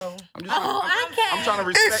I'm trying to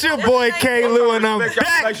respect. It's your boy K. Lou, and I'm Respect your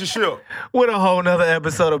back relationship. with a whole nother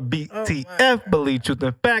episode of BTF, Believe Truth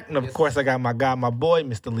and Fact. And of course, I got my guy, my boy,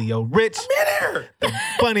 Mr. Leo Rich, the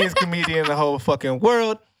funniest comedian in the whole fucking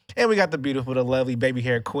world. And we got the beautiful, the lovely baby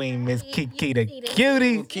hair queen, Miss Kiki the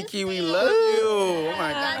Cutie. Kiki, we love you. Oh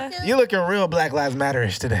my God. You looking real Black Lives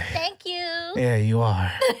Matter-ish today. Thank you. Yeah, you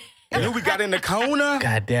are. And who we got in the corner?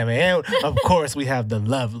 God damn it. And of course, we have the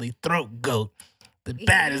lovely throat goat, the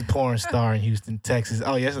baddest porn star in Houston, Texas.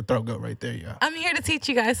 Oh, yeah, it's a throat goat right there, y'all. I'm here to teach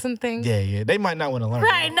you guys some things. Yeah. They might not want to learn.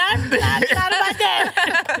 Right, not about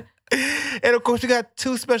that. And of course, we got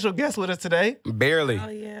two special guests with us today. Barely. Oh,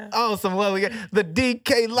 yeah. Oh, some lovely guys. The DK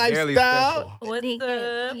Barely Lifestyle. special. What's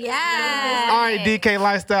up? Yeah. All right, DK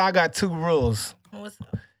Lifestyle, I got two rules. What's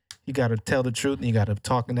up? You got to tell the truth and you got to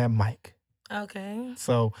talk in that mic. Okay.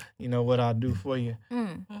 So, you know what I'll do for you?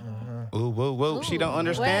 Ooh, whoa, whoa. She don't Ooh,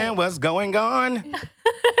 understand wait. what's going on.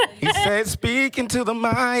 He said, speak into the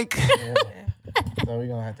mic. So we're going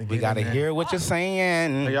to have to get We got to in there. hear what you're Are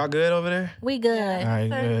saying. y'all good over there? We good. All right,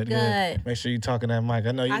 good. Good. Make sure you talk in that mic.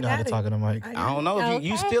 I know you I know how to got it. talk in the mic. I don't know if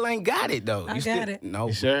you Okay. still ain't got it, though. I You got still, it. No.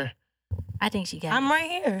 You sure? I think she got I'm right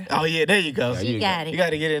here. Oh, yeah, there you go. Yeah, it. She got You it. got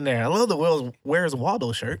to get in there. I love the Where's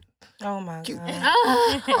Waldo shirt. Oh, my God.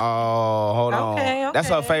 Oh. Oh, hold on. Okay, That's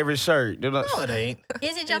her okay. favorite shirt. No, it ain't.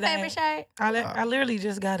 Is it your It ain't. favorite shirt? I literally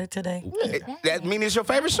just got it today. That mean it's your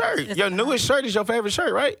favorite shirt. Your newest shirt is your favorite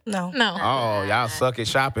shirt, right? No. No. Oh, y'all suck at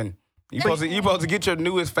shopping. You supposed to get your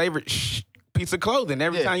newest favorite piece of clothing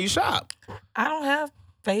every Yeah. time you shop. I don't have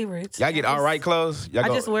favorites. Y'all get all right clothes. Y'all I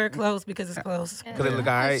go just wear clothes because it's clothes. because it look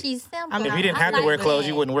all right. She's simple. I mean, If you didn't I have to wear like clothes, that.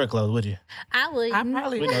 you wouldn't wear clothes, would you? I would. I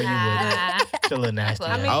probably We know you would. It's a little nasty.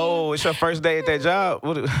 I mean- Oh, it's your first day at that job.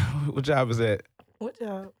 What job is that? What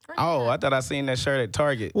job? Oh, I thought I seen that shirt at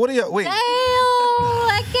Target. What are you? Wait, Damn,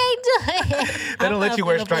 I can't do it. they don't let you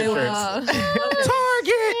wear striped play with shirts.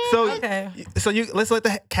 Target. So, Okay. let's let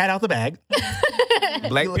the cat out the bag.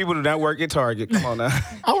 Black people do not work at Target. Come on now.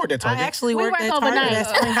 I worked at I Target. actually We worked work at Target overnight.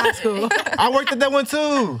 at Spring High School. I worked at that one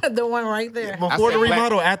too. The one right there. Before the said black-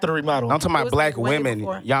 remodel, after the remodel. I'm talking It about was black like way women.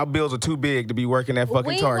 before. Y'all bills are too big to be working at fucking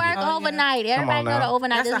We Target. work Oh, yeah. overnight. Come Everybody on go to now.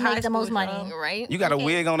 overnight. That's Just a high make the most school money. job. Right? You got a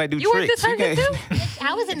wig on that do You worked tricks. at Target can't- too?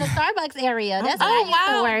 I was in the Starbucks area. That's where I Oh, used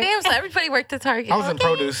to wow. work. Damn, so everybody worked at Target. I was in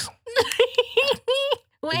produce.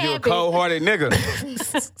 What You a happened? cold-hearted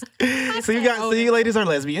nigga. So you ladies are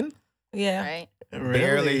lesbian. Yeah. Right?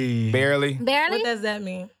 Barely. Barely. Barely? What does that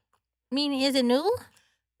mean? Meaning, is it new?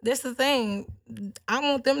 This the thing. I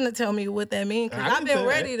want them to tell me what that means because I I've can been tell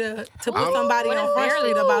ready to put I'm- somebody What on is Front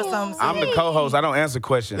Street about something. I'm the co-host. I don't answer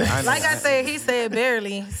questions. Like I said, he said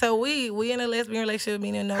barely. So we in a lesbian relationship,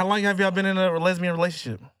 meaning How no, long have y'all been in a lesbian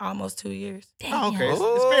relationship? almost 2 years. Oh, okay.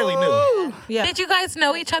 It's fairly new. Yeah. Did you guys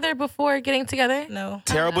know each other before getting together? No.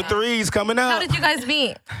 Terrible threes coming How up. did you guys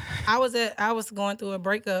meet? I was going through a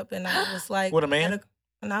breakup and I was like With a man?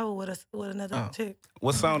 No, with another Oh. chick.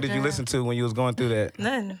 What song did you listen to when you was going through that?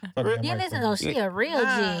 Nothing. You listen, though, she a real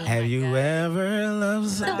G. Have you ever loved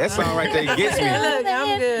somebody? That song right there gets me. Look,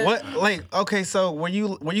 I'm good. What? Like, okay, so were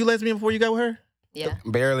you lesbian before you got with her? Yeah.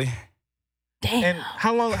 Barely. Damn. And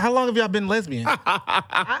how long have y'all been lesbian?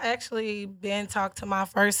 I actually been talked to my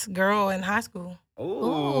first girl in high school.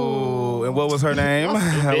 Ooh. And what was her name?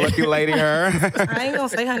 Lucky lady her. I ain't gonna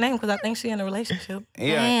say her name because I think she in a relationship.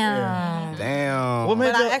 Damn. Damn. What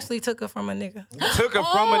made But I y'all- actually took her from a nigga. Took her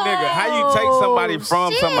from a nigga. How you take somebody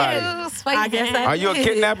from somebody? I guess I Are you a did.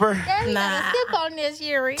 kidnapper? Damn, you Nah. gotta sip on this,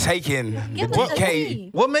 Yuri. Taken. Give The us a DK. tea.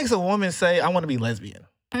 What makes a woman say, I want to be lesbian?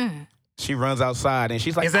 She runs outside and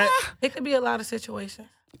she's like, Is that It could be a lot of situations.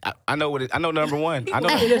 I know what it, I know number one. I know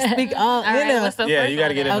You just speak all All right, what's the yeah, first you got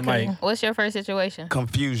to one get in then? the Okay. mic. What's your first situation?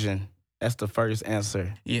 confusion. That's the first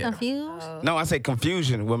answer. Yeah. Confused? No, I say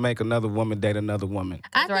confusion will make another woman date another woman.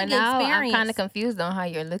 I Right think now, I'm experience. kind of confused on how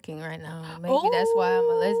you're looking right now. Maybe that's why I'm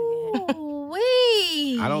a lesbian.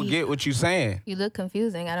 Ooh-wee. I don't get what you're saying. You look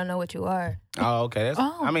confusing. I don't know what you are. Oh, okay. That's,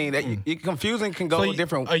 Oh. I mean, confusing can go So,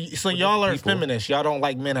 different. so with y'all are different people. feminists. Y'all don't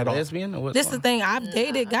like men at all. Lesbian or what? This is the thing. I've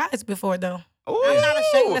dated guys before though. Ooh. I'm not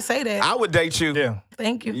ashamed to say that. I would date you. Yeah.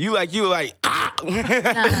 Thank you. You like ah. Nah,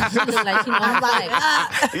 she look like she know her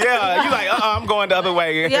type. Yeah, you like I'm going the other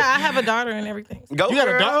way. Yeah, I have a daughter and everything. Go You got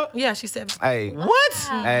a girl. dog? Yeah, she's 7. Hey, What?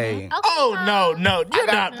 hey. Okay, Oh, no. You're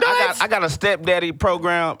not. I got a stepdaddy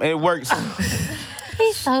program and it works.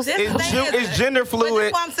 He's so It's, stupid. it's gender But fluid.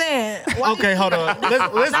 that's what I'm saying. Why Okay, hold on.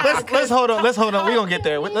 Let's hold on. Let's hold on. We're gonna get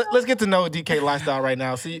there. Let's get to know DK Lifestyle right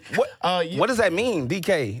now. See, What does that mean?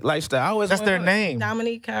 DK lifestyle. I always that's their wonder. name.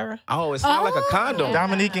 Dominique Cara. Oh, it sounds like a condom.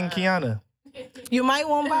 Dominique and Kiana. You might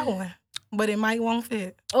want to buy one. but it might won't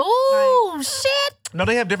fit. Oh shit! No,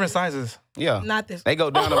 they have different sizes. Yeah. Not this. They go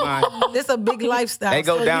down to mine. This a big lifestyle. They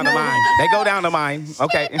go so down you to know- mine. They go down to mine.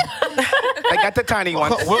 Okay. They got the tiny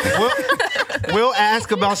one. We'll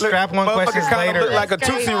ask about strap-on Motherfucker questions kind of later. look like a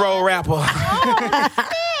Tootsie Roll rapper.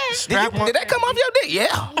 Strap-on, Did that come off your dick?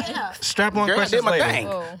 Yeah. strap-on Girl, I questions did my later. thing.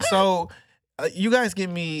 Whoa. So, you guys give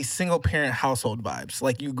me single-parent household vibes.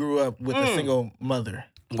 Like you grew up with a single mother.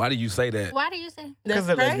 Why do you say that? Why do you say? That's 'Cause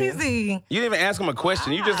they're lesbian. crazy. You didn't even ask him a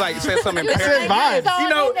question. You just like said something I said embarrassing. vibes. You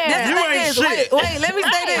know, This you Thing ain't is, shit. Wait, let me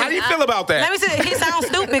say this. How do you feel about Let that? me say, he sounds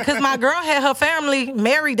stupid because my girl had her family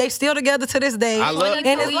married. They still together to this day. I love- And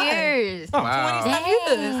it's 22 like, years. Wow.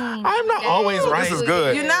 years. I'm not always right. This is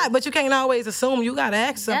good. You're not, but you can't always assume. You gotta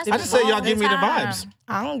ask something. I just said y'all give me the vibes.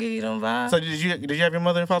 I don't give you them vibes. So did you have your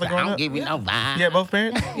mother and father growing up? you no vibe. Yeah, both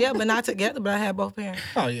parents. Yeah, but not together. But I had both parents.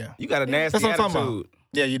 Oh yeah. You got a nasty That's what I'm talking attitude.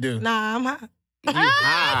 Yeah, you do. Nah, I'm hot.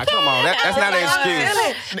 Ah, come on. That's not an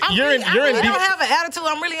excuse. You're in I deep. don't have an attitude.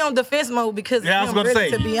 I'm really on defense mode because Yeah, I was him, gonna really,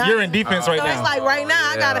 say to be you're honest. in defense right So now. it's like right now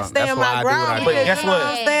I gotta yeah, stay that's in why I my do what I ground. do. But because, guess you know what?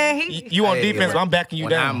 I'm saying? You on Hey, defense, but I'm backing you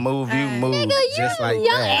When I down. move, you move. Just like Your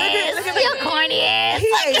that. ass, your corny ass.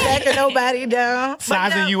 He ain't backing nobody down. But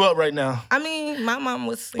Sizing yeah, you up right now. I mean, my mom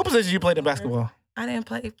was. What position you played in basketball? I didn't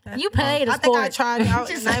play. You played a I think I sport. tried out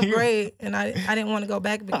in said ninth you- grade, and I didn't want to go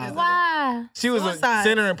back because Why? She was Suicide. a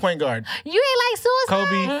center and point guard. You ain't like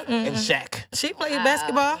suicide? Kobe and Shaq. she played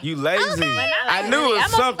basketball. You lazy. I I'm knew it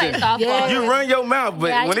was supposed to play something. softball. Yeah. You run your mouth, but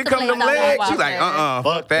Yeah, I when used it to come to play them legs, softball you like, forever.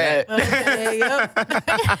 fuck that. Okay, yep.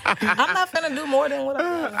 I'm not finna do more than what I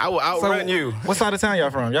got. I will outrun you. What side of town y'all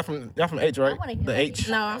from? Y'all from H, right? wanna hear The that. H.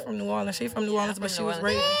 No, I'm from New Orleans. She from New Orleans, but she was New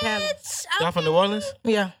raised in Cali. Y'all from New Orleans?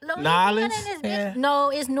 Yeah. New Orleans? Yeah. No,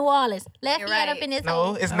 it's New Orleans. Let's You're get right. up in this.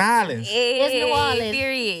 No, it's Nolans. It's New Orleans.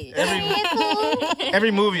 Period.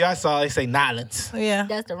 Every movie I saw, they say Nolans. Yeah.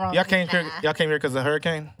 That's the wrong. Y'all came here. Y'all came here because of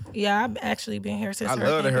hurricane. Yeah, I've actually been here since I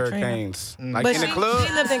love the Hurricane Katrina. hurricanes. Like But in the she- club.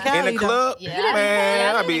 she lived in In Cali, the though. club, Yeah. man, Yeah, I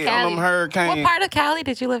I lived be in on Cali. them hurricanes. What part of Cali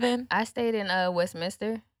did you live in? I stayed in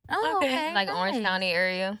Westminster, Oh, Okay. okay. like Orange nice. County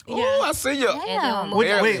area. Oh, I see you. And then Yeah. we moved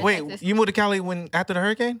to Wait. Texas You moved to Cali when after the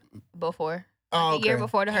hurricane? before. Oh, The year okay.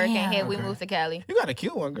 before the hurricane Damn. hit, we Okay. moved to Cali. You got a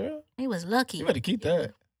cute one, girl. He was lucky. You better keep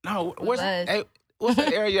that. No, what's was. hey, what's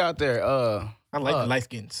the area out there? I like the light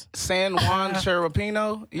skins. San Juan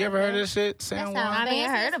Cherapino. You ever heard of this shit? San That Juan. sounds I mean, I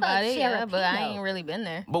fancy heard as about fuck, it, yeah, but I Cherapino. ain't really been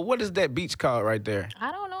there. But what is that beach called right there?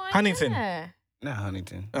 I don't know. I ain't Huntington. been there. Not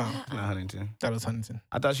Huntington. Oh, Not Huntington. that was Huntington.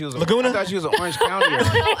 I thought she was Laguna? I thought she was an Orange County. No,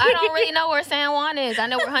 I don't really know where San Juan is. I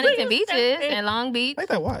know where Huntington Beach is and Long Beach. Like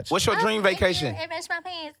that watch. What's your dream vacation? It matched my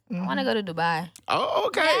pants. I want to go to Dubai. Oh,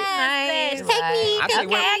 okay. Yes, Nice. Take me. I think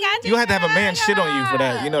when- You had to have a man shit on you for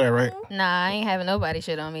that. You know that, right? Nah, I ain't having nobody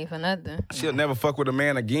shit on me for nothing. She'll never fuck with a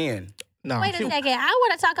man again. No. Wait a second. I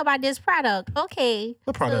want to talk about this product. Okay.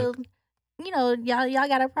 What product? So, y'all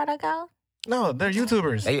got a product out? No, they're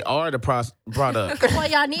YouTubers. They are the product. Well,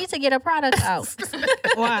 y'all need to get a product out.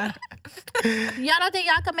 Why? Y'all don't think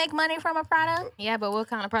y'all can make money from a product? Yeah, but what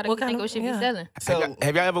kind of product What you think kind we of- should yeah. be selling? So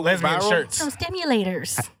have y'all ever went lesbian viral? shirts. Some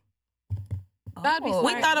stimulators. That'd be Oh. We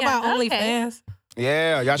smart. thought Yeah. about okay. OnlyFans.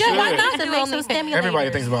 Yeah, y'all Yeah, should. why not? To do make some OnlyFans. stimulators. Everybody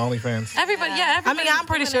thinks about OnlyFans. Everybody, yeah. I mean, everybody's I'm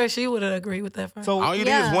pretty doing sure it. she would agree with that. So All you need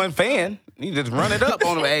Yeah. is one fan. You just run it up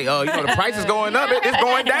on them. Hey, the price is going up. It's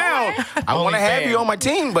going down. I want to have OnlyFans. you on my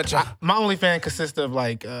team, but my OnlyFans consists of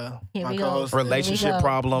like Here my we go. co-host. Relationship Here we go.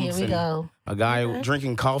 problems Here we and- go. a guy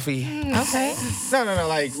drinking coffee. Okay. No.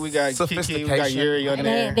 Like we got Kiki, we got Sophistication. Yuri on They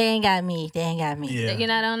there. ain't got me. They ain't got me. Yeah. You're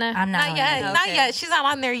not on there? I'm not. Not on yet. there. Not Okay. yet. She's not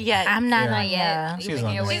on there yet. I'm not Yeah. on Not yet. there. You She's been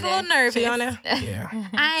on here there. with She's a little it. nervous. She on there? Yeah.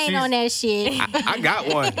 I ain't She's- on that shit. I got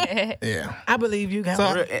one. Yeah. I believe you got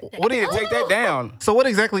So- it. What did it take that down? So what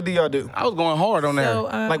exactly do y'all do? I was going hard on there. So,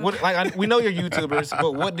 Like what? Like we know you're YouTubers,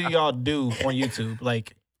 but what do y'all do on YouTube?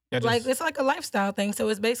 Like, y'all just, like it's like a lifestyle thing. So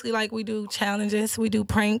it's basically like we do challenges, we do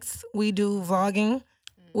pranks, we do vlogging,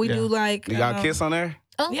 we Yeah. do like Do y'all kiss on there?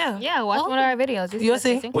 Yeah, Yeah, watch one of our videos. You'll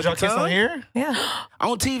see. would y'all kiss on here? yeah,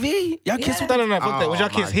 On TV? Y'all kiss with No, fuck that. Would y'all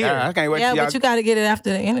Oh, kiss my here God, I can't wait yeah. till y'all. But you got to get it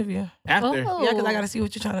after the interview. after? Oh. Yeah, because I got to see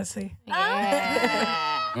what you're trying to see. Yeah.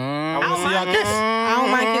 I want to see y'all kiss. I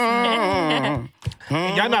don't mind kissing.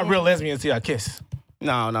 Mm. Y'all not real lesbians till y'all kiss.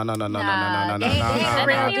 No. They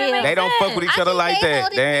real deal. They don't fuck with each I other think like they that.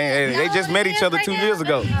 hold it They down. just met each other Right 2 now. years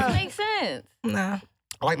ago. That makes sense. Nah,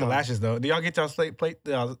 I like the lashes though. Do y'all get y'all plate?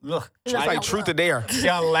 Look, It's like truth or dare.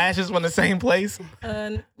 y'all lashes from the same place.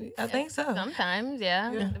 I think so. Sometimes,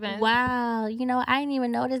 yeah. Depends. Wow, you know, I didn't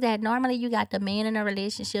even notice that. Normally, you got the man in a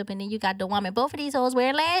relationship, and then you got the woman. Both of these hoes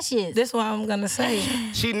wear lashes. This is what I'm gonna say.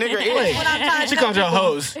 She nigger Wait, is. What I'm trying to she tell called y'all people-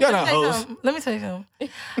 hoes. Y'all not hoes. Let me tell you something.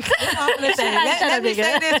 That's what I'm gonna say. Shut Let up, me nigga.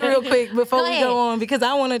 say this real quick before Go we ahead. go on because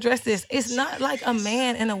I want to address this. It's not like a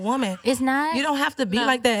man and a woman. It's not. You don't have to be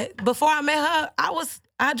like that. Before I met her,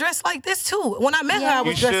 I dressed like this too. When I met her, I You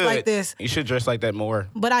was dressed like should. this. You should dress like that more.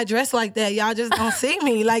 But I dress like that. Y'all just don't see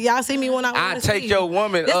me. Like y'all see me when I I want to take see your you.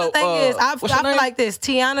 woman. This the thing is, I what's her feel name? like this.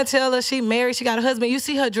 Tiana Taylor, she married, she got a husband. You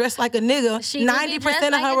see her dressed like a nigga. She would be 90% dressed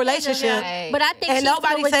of like her a relationship. Right. But I think And she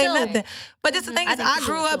nobody flew say it too. nothing. But this the thing is, think I she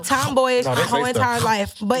grew flew up it too. tomboyish No, my they whole say entire stuff.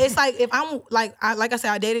 life. But it's like if I'm like I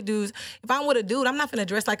said, I dated dudes. If I'm with a dude, I'm not gonna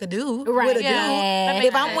dress like a dude. Right. With a Yeah. dude.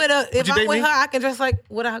 If I'm with you I'm date with me? her, I can dress like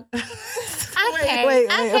what I. Okay.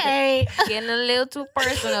 Okay. Getting a little too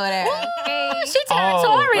personal there. Okay. She Oh,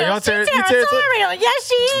 territorial. y'all She you ter- territorial. Yes,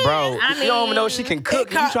 she is. Bro, I you don't even know she can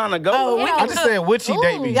cook. You trying to go? Oh, we I'm can just cook. saying, would she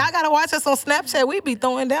date me? Y'all gotta watch us on Snapchat. We be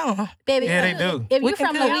throwing down. Baby, Yeah, they do. If We you can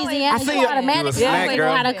from cook. Louisiana, I see you you- automatically You a snack know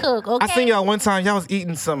girl. how to cook. Okay. I seen y'all one time. Y'all was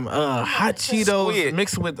eating some hot Cheetos Squid.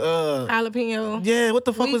 mixed with Jalapeno. yeah. What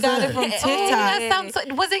the fuck We was got that? it from Oh, TikTok. that sounds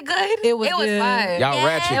so, was it good? It was It was good. fire. Y'all Yeah.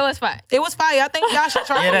 ratchet. It was fire. It was fire. I think y'all should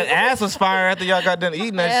try Yeah, that it. ass was fire after y'all got done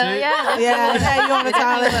eating that Hell shit. yeah. Yeah, yeah, you on the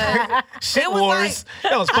toilet. Shit It was wars.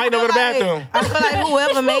 Y'all was fighting over the bathroom. I feel like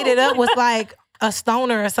whoever made it up was like a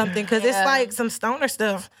stoner or something because it's Yeah. like some stoner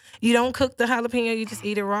stuff. You don't cook the jalapeno, you just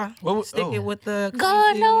eat it raw. What was- Stick oh. it with the God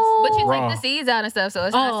cream cheese. no. But you Raw. take the seeds out and stuff, so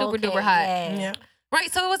it's not super duper hot. Yeah.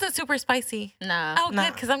 Right, so it wasn't super spicy. Nah. Oh,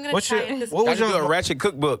 good, because I'm gonna What's try your, it. 'cause- what Y'all was should do a your ratchet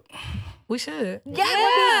cookbook. We should. That would be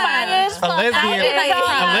fire as fuck. a lesbian I didn't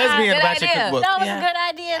know. Good ratchet idea. cookbook? That was Yeah. a good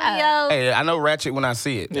idea, Leo. Hey, I know ratchet when I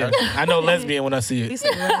see it. Yeah, I know lesbian when I see He it.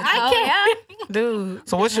 said, right. Oh, yeah. Dude.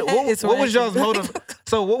 So what It's was y'all's ratchet.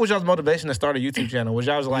 So what was y'all's motivation to start a YouTube channel? Was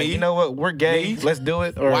y'all was like, Me? you know what, we're gay, Me? let's do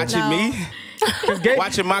it? Or Watching me, gay,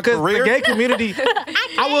 watching my because career. the gay community.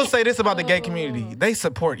 I will say this about the gay community: they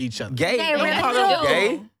support each other. Gay? They You really call them do.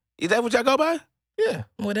 gay? Is that what y'all go by? Yeah,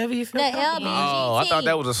 Whatever you The feel. comfortable. Oh, I thought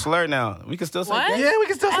that was a slur. Now we can still say What? gay. yeah, we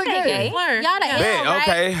can still say Okay, gay. gay. Blur. Y'all the Yeah. Bet, L, right?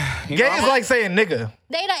 okay. You Gay know, is like saying nigga.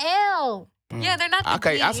 They the L. Yeah, they're not the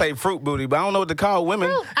okay. G. I say fruit booty, but I don't know what to call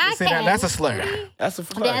women. I See, now, that's a slur. That's a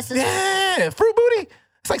slur. That's a Yeah, fruit booty.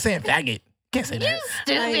 It's like saying faggot. Can't say that.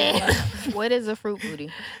 stupid. What is a fruit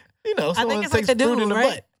booty? You know, I someone think it's like takes the fruit dude, in the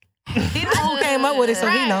right? He the one who came up with it, so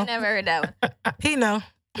he Right, know. Never heard that one. He know.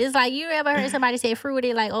 It's like you ever heard somebody say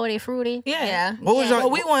fruity, like, oh, they fruity? Yeah. Yeah. What was Yeah. y'all?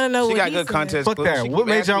 But we want to know She what got he good said. context. Fuck clues. that. She What can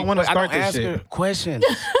made ask y'all me wanna que- I start don't this ask shit? her questions.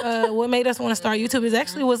 What made us want to start YouTube is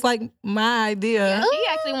actually was like my idea She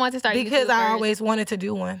actually wants to start because YouTube I first. always wanted to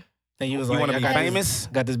do one. And you was You like, want to I be got famous?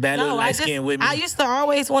 Got this bad little I light just skin with me. I used to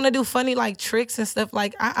always want to do funny like tricks and stuff.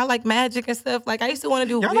 Like I like magic and stuff. Like I used to want to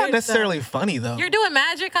do. Y'all weird not necessarily funny though. You're doing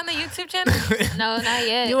magic on the YouTube channel? No, not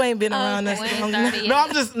yet. Stuff. You ain't been around us We ain't long started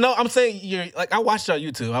enough. yet. No, I'm saying you're like I watched y'all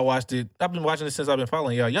YouTube. I watched it. I've been watching it since I've been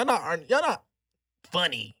following y'all. Y'all not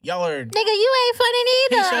funny. Y'all are. Nigga, you ain't funny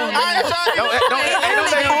neither. showed me. Don't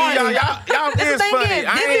say y'all This is thing funny. is,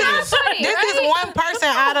 I this ain't is- even- This is one person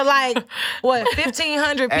out of like what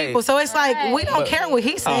 1,500 Hey. people. So it's like we don't But- care what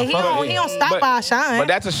he said. He fuck don't. it. He don't stop But- our shine. But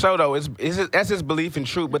that's a show though. That's his belief in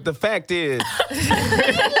truth. But the fact is,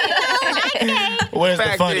 Where's the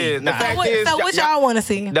fact funny? is, Nah. the fact What- is, so what y'all want to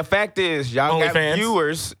see? the fact is, y'all got OnlyFans?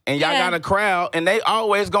 viewers and y'all Yeah. got a crowd, and they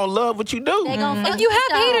always gonna love what you do. They gonna fuck If you with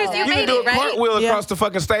have haters, y'all. you You can made do a it, right? cartwheel Yeah. across the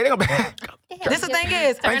fucking stage. They gonna be, This the thing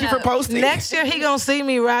is, thank you for posting. next year he gonna see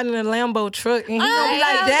me riding a Lambo truck, and he gonna be like,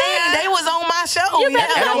 hell "Dang, yeah. they was on my show."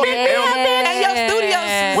 They don't be- they don't- And your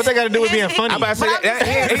studio. What they got to do with being funny? I'm about to say But I'm that, just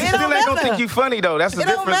saying, he it still don't ain't gonna matter. think you funny though. That's the It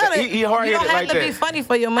don't difference. matter. He hard You headed don't have like to be that. funny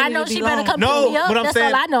for your money. I know to be she better long. come No, pick me up. but I'm That's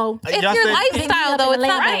saying- all I know. It's Y'all your said- lifestyle, though. It's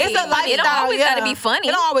not Right. It's a lifestyle. It don't always yeah. gotta be funny.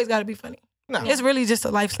 It don't always gotta be funny. No. It's really just a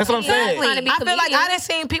lifestyle. That's what I'm saying. Trying to be I feel like comedian. I done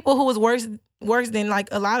seen people who was worse than like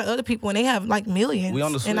a lot of other people, and they have like millions. We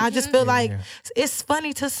on the and I switch. just feel like it's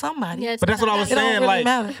funny to somebody. Yeah, But that's what I was It don't saying. really Like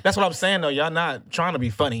matter. that's what I'm saying though. Y'all not trying to be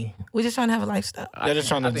funny. We're just trying to have a lifestyle. Y'all just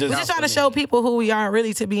trying to I think just. We're just trying to show people who we are,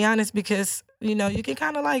 really, to be honest, because you know you can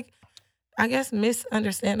kind of like, I guess,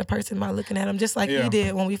 misunderstand the person by looking at them, just like Yeah. you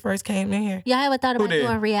did when we first came in here. Y'all ever thought about did?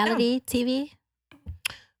 doing reality TV?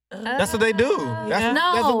 That's what they do. That's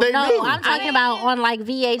No, what they no, do. I'm talking about on like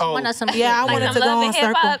VH1 or some shit. Yeah, I Like, wanted Some to go love on and Circle.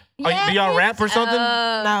 hip-hop. Oh, do y'all rap or something? No,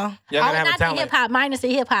 Y'all Oh, gotta have a not the talent. hip hop, minus the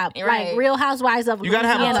hip hop. Right. Like Real Housewives of You gotta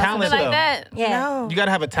have a Louisiana or talent, some Something shit. like that. Yeah. no. You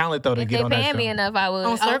gotta have a talent though to If get they on that paying me show. enough, I would.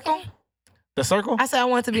 On Circle? Okay. The circle? I said I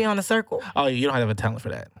wanted to be on the circle. Oh, you don't have a talent for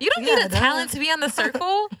that. You don't Yeah, need a duh. talent to be on the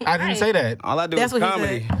circle. I didn't say that. All I do That's is what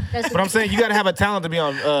he comedy. But I'm saying you got to have a talent to be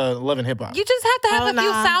on Love and Hip Hop. You just have to have Oh, a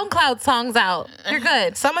few nah. SoundCloud songs out. You're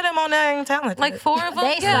good. Some of them on there ain't talented. Like 4 of them.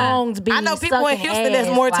 They Yeah. songs be I know people in sucking Houston that's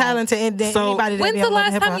ass, more like, talented than So- anybody that When's be the on Love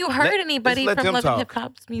last and time Hip you Hop. heard Let- anybody let from them Love and talk. Hip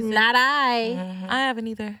Hop's music? Not I. I haven't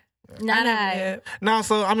either. Not never I. did. No,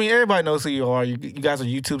 so I mean, everybody knows who you are. You guys are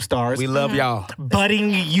YouTube stars, We love y'all.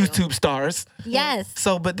 budding YouTube stars. Yes.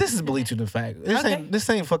 So, but this is Believe You the Fact. Okay. This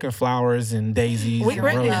ain't fucking flowers and daisies We and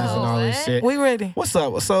ready. roses and all this What? shit. We ready? What's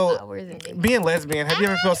up? So, Flowers and being lesbian, have you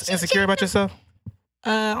ever felt insecure about yourself?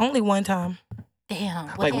 Only one time. Damn.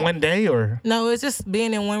 What Like happened? one day or? No, it's just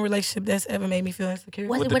being in one relationship that's ever made me feel insecure.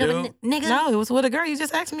 Was with it the with a dude? nigga? No, it was with a girl. You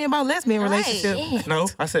just asked me about lesbian relationship. Shit. No,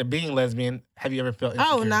 I said being lesbian. Have you ever felt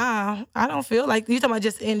insecure? Oh, nah. I don't feel like you talking about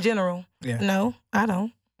just in general. Yeah. No, I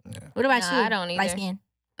don't. What about Nah, you? I don't either. Light skin.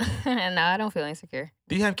 no, I don't feel insecure.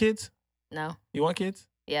 Do you have kids? No. You want kids?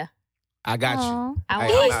 Yeah. I got you. Aw. I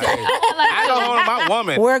Hey, want I'm not- I don't hold my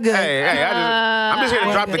woman. We're good. Hey, I'm just here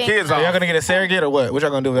to drop the kids Are y'all off. gonna get a surrogate or what? What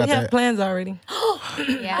y'all gonna do We about have that? plans already.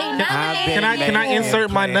 Yeah. Can I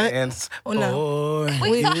insert my nut? Oh, no.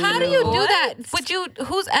 Wait, so how do you do that?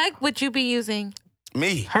 Whose egg would you be using?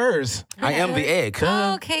 Me. Hers. I am the egg.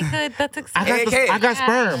 Oh, okay, good. That's I exciting. got, Hey, I got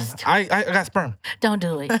sperm. yes. I got sperm. Don't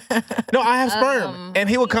do it. No, I have sperm, and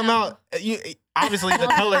he would come out. Obviously, the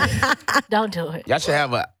color. Don't do it. Y'all should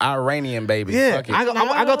have an Iranian baby. Yeah, Fuck it.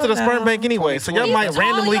 I go to the sperm bank anyway, so y'all He's might tall,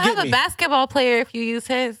 randomly you get have me. a basketball player if you use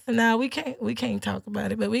his. Nah, we can't talk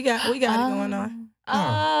about it, but we got it going on.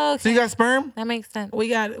 Oh, So you got sperm? that makes sense. We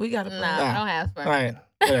got a No, plan. I don't have All sperm. right,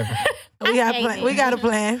 whatever. We got a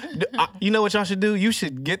plan. You know what y'all should do? You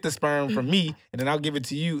should get the sperm from me, and then I'll give it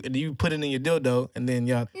to you, and then you put it in your dildo, and then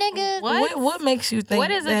y'all Nigga. What makes you think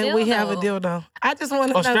What is a that we have a dildo? dildo? I just want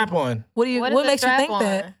to know. strap on. What What what is a makes you think strap-on?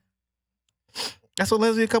 that? That's what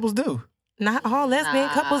lesbian couples do. Not all lesbian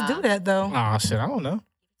couples do that though. Oh shit, I don't know.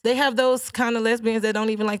 They have those kind of lesbians that don't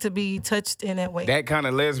even like to be touched in that way. That kind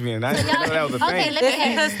of lesbian. I didn't know that was a Okay, thing. let me It's ask.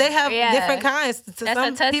 because they have Yeah. different kinds. That's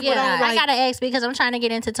Some a touch- people yeah. don't I like. gotta ask because I'm trying to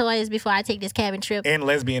get into toys before I take this cabin trip. And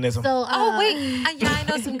lesbianism. So, Oh wait, yeah, I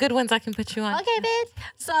know some good ones I can put you on. Okay, bitch.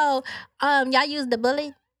 So, y'all use the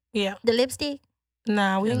bullet, Yeah. the lipstick.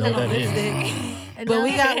 Nah, we don't know got no what that is. lipstick. But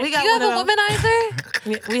we got You one have a of those.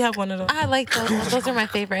 womanizer? We have one of those. I like those. Those are my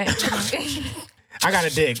favorite. I got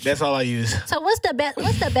a dick. That's all I use. So, what's the best?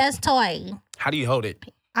 What's the best toy? How do you hold it?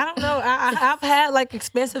 I don't know. I've had like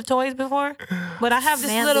expensive toys before, but I have this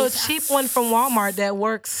Man, little these- cheap one from Walmart that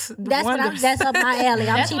works That's what I'm. wonders. That's up my alley.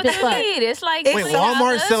 I'm That's cheap what as they fuck. need. It's like Wait,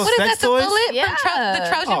 Walmart sells What is sex that? The toys? bullet Yeah. from the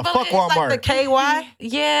Trojan Oh, bullet? fuck Walmart. Like the KY.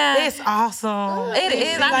 Yeah, It's awesome. it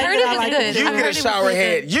is. Like I've heard that, it was like good. You I've get heard a it was shower really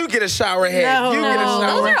head. good. You get a shower head. No, You get a no. shower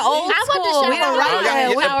Those head. are old I want the school. shower We don't head. like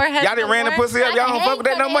that. y'all, Shower head y'all didn't ran the before? pussy up. Y'all don't fuck with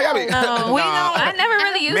that no more. Y'all be No. We Nah. I never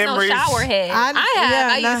really used Memories. no shower head.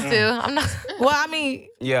 I yeah, used to. I'm not. Well, I mean,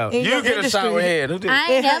 Yeah, In you your get a industry. shower head. Who did? I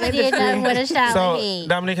ain't Yeah, never did nothing with a shower So, head.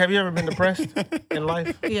 Dominique, have you ever been depressed in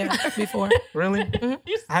life? yeah, before. Really?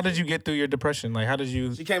 How did you get through your depression? Like, how did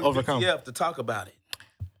you She came overcome? to to talk about it.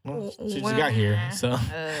 Well, she just got here, so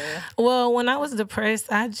Well, when I was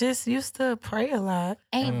depressed, I just used to pray a lot.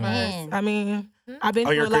 Amen. I mean, I've been Oh,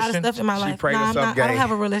 through you're a a lot of Christian? stuff in my She life. prayed Nah, herself I don't gay.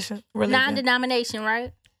 have a religion. Non-denomination,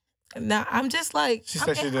 right? Nah, I'm just like she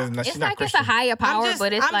said she doesn't. She's It's not like it's a Christian. higher power,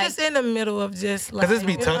 but it's I'm like just in the middle of just like. Because it's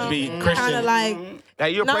be tough to be Kind Christian. of like.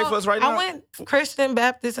 Hey, you pray for us right now? I went Christian,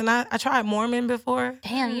 Baptist, and I tried Mormon before.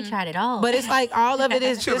 Damn, you tried it all. But it's like all of it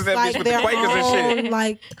is She was just that bitch like with the their Quakers and shit. own,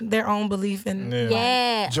 like their own belief in. Yeah.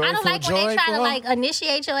 yeah, I Joyful, don't like when they try to joyful. like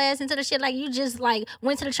initiate your ass into the shit. Like you just like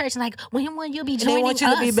went to the church and like when will you be And joining they want you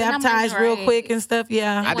to be us? And I'm like, baptized real right. quick and stuff.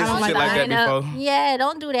 Yeah, I did don't some shit like that line up. before. Yeah,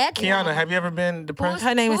 don't do that. Kiana, have you ever been depressed?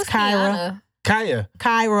 Her name is Who's Kyra. Kiana? Kaya.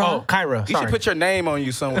 Kyra. Oh, Kyra. You Sorry. should put your name on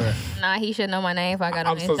you somewhere. Nah, he should know my name if I got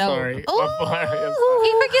I'm on his so show. sorry. Ooh. I'm sorry.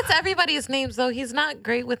 He forgets everybody's names though. He's not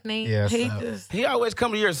great with names. Yeah, He so- just. He always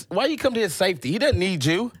come to yours. Why you come to his safety? He doesn't need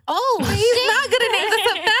you. Oh, He's shit. not good at names.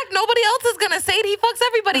 It's a fact. Nobody else is gonna say it. He fucks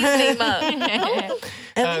everybody's name up.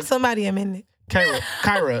 At least somebody admitted.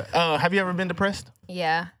 Kyra, have you ever been depressed?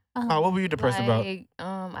 Yeah. What were you depressed about?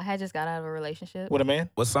 I had just got out of a relationship. With a man?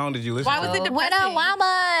 What song did you listen Why to? was it What depressing? up,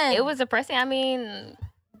 woman? It was depressing. I mean,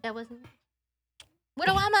 That wasn't. With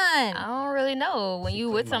a woman. I don't really know. When you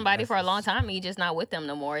with somebody for a long time and you just not with them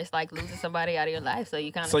no more, it's like losing somebody out of your life. So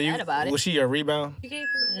you kind of sad about it. Was she a rebound?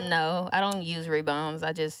 No, I don't use rebounds.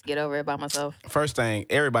 I just get over it by myself. First thing,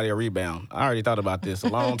 everybody a rebound. I already thought about this a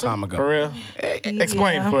long time ago. For real?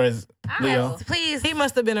 Explain for us, Leo. Please. He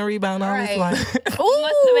must have been a rebound all his Right. life.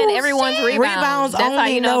 Must have been everyone's rebounds. Rebounds That's how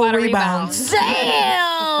only you know know about a rebounds. rebound.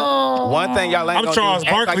 Damn. One thing y'all ain't I'm gonna Charles do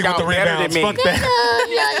is act Barkley like with the y'all better than rebounds. me. Fuck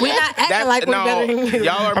that. We're not acting like we're better than you.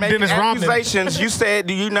 Y'all are I'm making Dennis Rodman. accusations. You said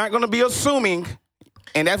you're not going to be assuming,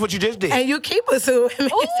 and that's what you just did. And you keep assuming. So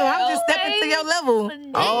I'm just stepping to your level.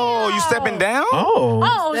 Oh, you stepping down? Oh.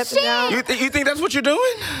 Oh, Stepping shit. down. You think that's what you're doing?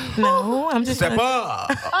 No, I'm just Step trying-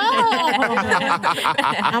 up.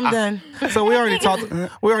 I'm done. So we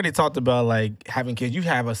already talked about like having kids. You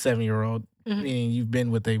have a 7-year-old. And you've been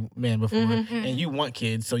with a man before, and you want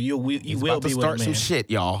kids, so you will He's be about to with a start man. some shit,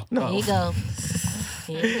 y'all. Here you go.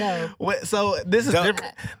 Here you go. So this is Duck.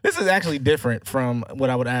 different. This is actually different from what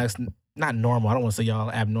I would ask. Not normal. I don't want to say y'all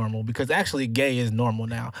abnormal because actually gay is normal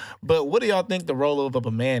now. But what do y'all think the role of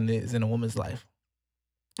a man is in a woman's life?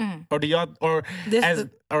 Or do y'all, This-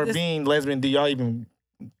 being lesbian, do y'all even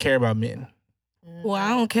care about men? Well, I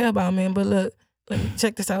don't care about men, but look, let me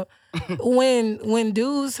check this out. when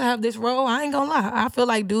dudes have this role, I ain't gonna lie. I feel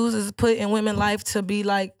like dudes is put in women's life to be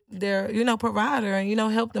like their, provider and,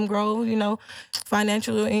 help them grow,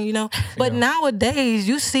 financially and, But nowadays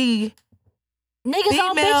you see Niggas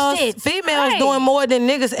on bitch shit. females doing more than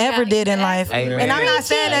niggas ever did in life. Amen. And I'm not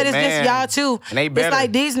saying that it's Amen. just y'all too. And they It's better.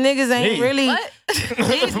 like these niggas ain't Me. really these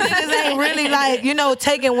niggas ain't really like,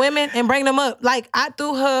 taking women and bringing them up. Like I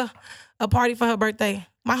threw her a party for her birthday.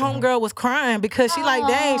 My homegirl was crying because she like,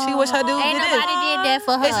 dang, she wish her dude Ain't did nobody this. did that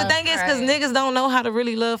for her. It's the thing is because niggas don't know how to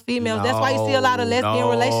really love females. That's why you see a lot of lesbian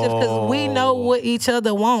relationships because we know what each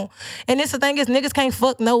other want. And it's the thing is niggas can't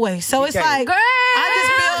fuck no way. So it's can't. like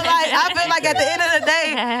I feel like at the end of the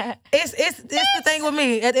day, it's the thing with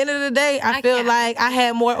me. At the end of the day, I feel like I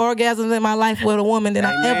had more orgasms in my life with a woman than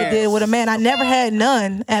I ever Amen. did with a man. I never had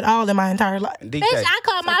none at all in my entire life. DK. Bitch, I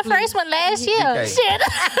called my first one last year. DK. Shit.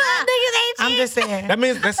 Niggas ain't I'm just saying.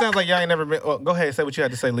 That sounds like y'all ain't never been. Oh, go ahead, say what you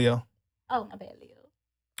had to say, Leo. Oh, my bad, Leo.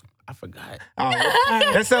 I forgot. Oh,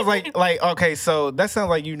 that sounds like okay. So that sounds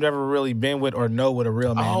like you've never really been with or know what a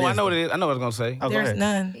real man is. I know what it is. I know what I was going to say. Oh, go There's ahead.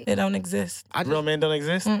 none. It don't exist. I Real men don't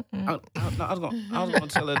exist. I was gonna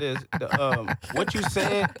tell her this. What you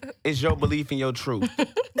said is your belief and your truth.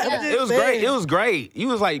 It was great. It was great. You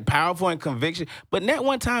was like powerful and conviction. But that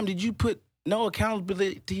one time, did you put no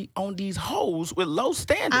accountability on these hoes with low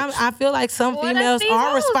standards? I feel like some Where does females these are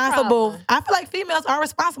hoes responsible. from? I feel like females are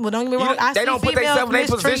responsible. Don't get me You wrong. don't- I they see don't put females themselves in their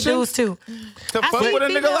mistreat position? dudes too. to fuck see with a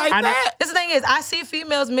nigga females- like I know. that? This the thing is, I see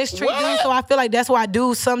females mistreat What? dudes, so I feel like that's why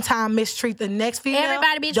dudes sometimes mistreat the next female.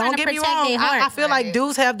 Everybody be Don't trying to get me protect wrong. their I heart. feel like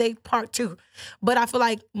dudes have their part too, but I feel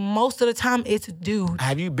like most of the time it's dudes.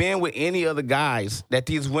 Have you been with any other guys that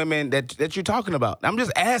these women that you're talking about? I'm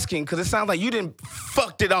just asking because it sounds like you didn't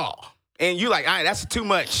fucked it all. And you like, all right, that's too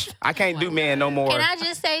much. I can't do man no more. Can I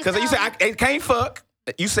just say Because you said they can't fuck.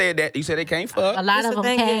 You said that. You said they can't fuck. a lot This of the them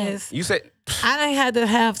thing can. is, You said, I done had to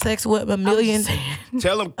have sex with a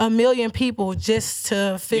million people just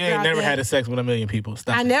to You figure ain't out never that. had sex with a million people.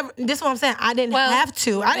 Stop. I never. This is what I'm saying. I didn't Well, have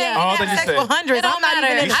to. I didn't Oh, I have thought you sex said- with hundreds. It don't I'm not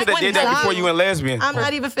matter. even. you should have did that before you went lesbian. I'm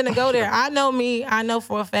not even finna go there. I know me. I know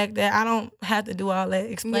for a fact that I don't have to do all that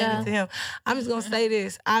explaining Yeah. to him. I'm just gonna say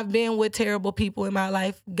this. I've been with terrible people in my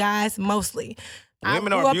life, guys mostly.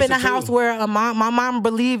 Women I are grew up in a abusive, house too. where my mom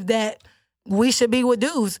believed that we should be with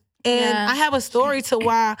dudes. And Yeah. I have a story to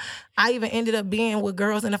why I even ended up being with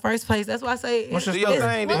girls in the first place. That's why I say What's your Do story? your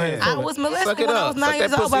thing, Go then. ahead. I was molested Suck it when I up. was 9 Suck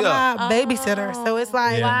years that old by pussy my up. babysitter. So it's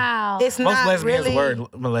like Wow. it's Most not lesbians really were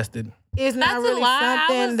molested. it's not That's a really lie. I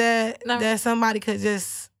something was- no. that somebody could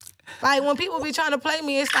just like when people be trying to play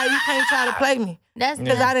me, it's like you can't try to play me. That's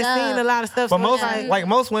Because I done messed seen a up. lot of stuff. But so most it's like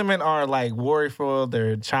most women are like worryful,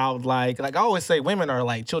 they're childlike. Like I always say, women are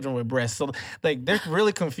like children with breasts. So like they're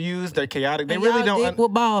really confused, they're chaotic. They and really y'all don't. dick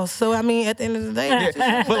with balls. So I mean, at the end of the day,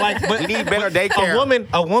 Yeah, but We need better daycare.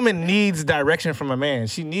 a woman needs direction from a man.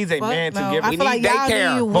 She needs a fuck man to no. give I her. feel like need y'all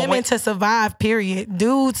daycare. need But women when- to survive. Period.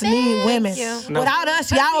 Dudes need women. you. No. Without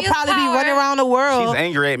us, y'all would is probably be power. running around the world She's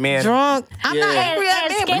angry at men. drunk. I'm not Yeah. angry at And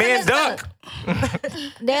men. scared but Men as duck. fuck.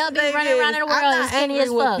 They'll be thing running around is, in the I'm world not skinny angry as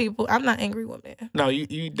with fuck. people. I'm not angry with men. No,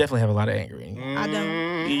 you definitely have a lot of anger in you. I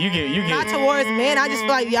don't. You Not get. towards men. I just feel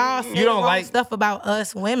like y'all say You don't wrong like- stuff about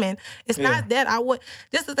us women. It's not that I would.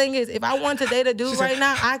 Just the thing is, if I want to date a dude right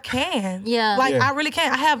now, I can. Yeah. Like Yeah. I really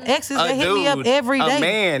can. I have exes A that hit me up dude, every day. A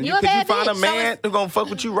man. You Could a you bad find a bitch, so man who's gonna fuck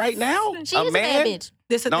with you right now? She a is a man? bad bitch.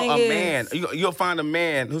 This the No, thing a is, man. You'll find a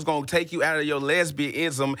man who's gonna take you out of your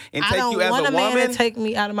lesbianism and I take don't you as want a man woman. to take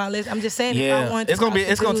me out of my list. I'm just saying, if I Yeah, want to it's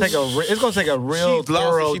gonna take a real She's lost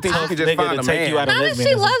thorough it. She thinks she tough can just nigga find to a take you man. out of Not if she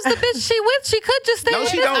lesbianism. loves the bitch she with. She could just stay No, with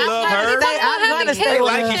she this don't love outside. her. He's not I'm gonna gonna have stay They kids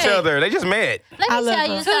with like with each her. other. They just met. Let I me love tell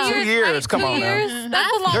her. you 2 something. years. 2 years. Right? Come 2 on now. years.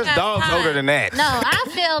 That's a long There's ass dogs time. older than that. No, I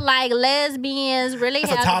feel like lesbians really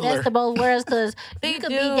That's a have the toddler. best of both worlds because They you could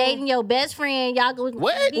do. be dating your best friend. Y'all go.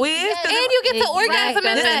 What? We is, 'cause And you get to Right. orgasm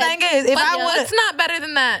in This the bed. thing is, if But I would, it's not better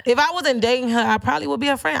than that. if I wasn't dating her, I probably would be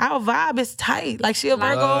her friend. Our vibe is tight. Like she a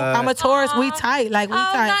Virgo, I'm a Taurus. We tight. Like we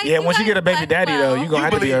tight. nice. Yeah, when she get a baby Like, daddy though, you gonna You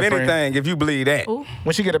have to be believe her friend. anything if you believe that. Ooh,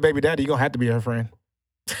 When she get a baby daddy, you gonna have to be her friend.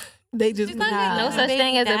 they just She's not Nah. No getting such baby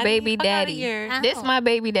thing as a daddy. baby Fuck outta daddy. here. This my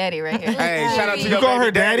baby daddy right here. Hey, shout out to You your call baby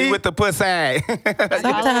her daddy? with the pussy.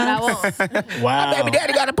 sometimes. Wow. Baby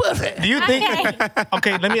daddy got a pussy. Do you think?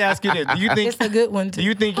 Okay, let me ask you this. Do you think? It's a good one Do too.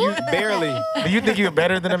 you think you Barely. Do you think you're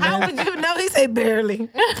better than a How man? would you know? He said barely.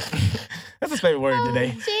 That's his favorite word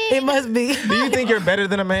today. It must be. Do you think you're better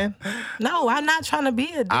than a man? No, I'm not trying to be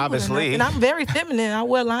a dude. Obviously. And I'm very feminine. I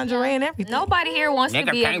wear lingerie and everything. Nobody here wants to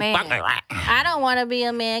be a man. I don't want to be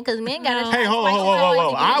a man because men got to. Hey,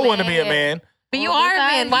 whoa. I want to be a man. But you Well, are a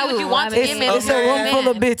man. Why besides would you, you want to I be a mean, man? It's a room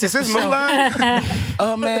full of bitches. Is this for sure. Mulan?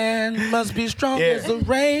 A man must be strong Yeah. as a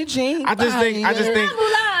raging. I just think.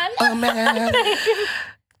 A man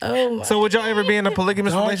Oh my. So would y'all ever be in a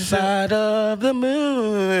polygamous on the relationship? side of the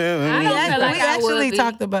moon. I don't feel like we I would actually be.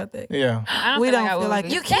 talked about that. Yeah. I don't We feel don't like I feel would like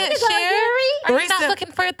be. You can't That is like share. Are you not Threesome.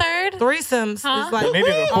 looking for a third? Threesomes Huh? is like We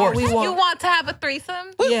needed a all fourth. we want. You want to have a threesome?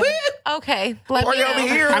 Yeah. Okay. Let Or me you know. over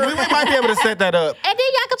here. I mean, we might be able to set that up. And then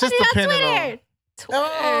y'all can put Just it on depending on- Twitter.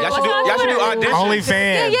 Y'all should do auditions.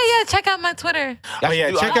 OnlyFans. Yeah. Check out my Twitter. Oh yeah,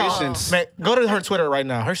 Y'all should do check out. auditions. Man, go to her Twitter right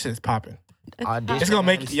now. Her shit's popping. Auditions. It's gonna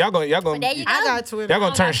make y'all There gonna you I go. got Twitter. y'all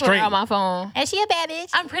gonna turn Put it straight. on my phone. And she a bad bitch.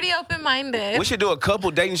 I'm pretty open-minded. We should do a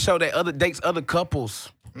couple dating show that dates other couples.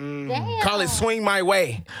 Damn. Call it Swing My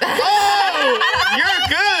Way. You're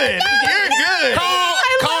good. You're good.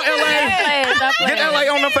 Call LA. Stop Get playing.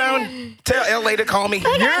 LA on the phone. Tell LA to call me.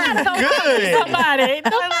 You're good. Somebody.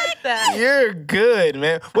 I like that. You're good,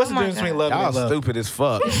 man. What's the my difference between love Y'all and in love? stupid as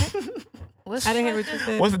fuck. What's I didn't hear what you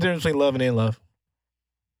said. What's the difference between love and in love?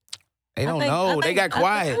 They don't know. They got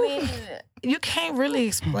quiet. You can't really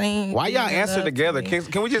explain. Why y'all being in answer love together? to me.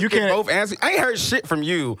 Can we just You get can't- both answers? I ain't heard shit from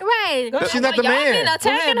you. Right. She's not the Y'all man. been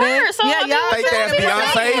attacking Go ahead, her. So babe. Yeah, I mean, y'all- Fake ass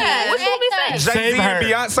Beyonce. What you be saying? Jay-Z her. and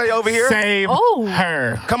Beyonce over here. Save Oh.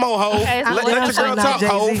 her. Come on, Hov. Okay, so let what's your girl the- talk,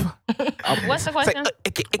 Jay-Z. Hov. What's the question?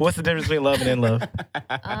 What's the difference between love and in love?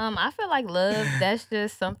 I feel like love, that's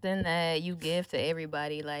just something that you give to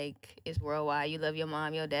everybody. Like, it's worldwide. You love your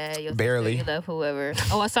mom, your dad, your Barely. sister, you love whoever.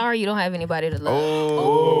 Oh, I'm sorry you don't have anybody to love.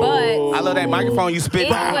 Oh. But I love that microphone you spit.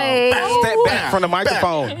 Anyway. Step back from the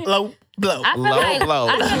microphone. Low blow. I feel Low like, blow.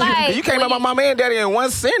 I feel like You came at my mama and daddy in one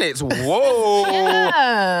sentence. Whoa.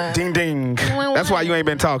 Yeah. Ding ding. That's why you ain't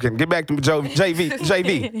been talking. Get back to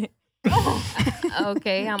JV.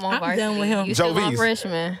 Okay, I'm on I'm varsity. done with him. You still Joe on V's.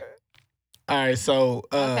 freshman. All right, so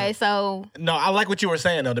Okay, so no, I like what you were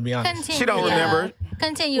saying though. To be honest, Continue. She don't remember.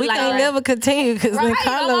 Continue. We like can't never continue because then right,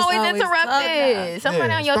 Carlos I'm always talk about it. interrupted.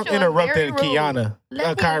 Somebody on your stop show is interrupting very rude. Kiana. Let's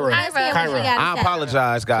see- Kyra. let's see what Kyra. she gotta I say.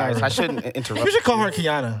 apologize, guys. Kyra. I shouldn't interrupt. You should call her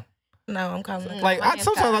Kiana. No, I'm calling it. Like my name's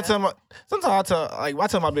sometimes I Kyra.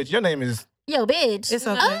 tell my bitch, your name is. Yo, bitch. It's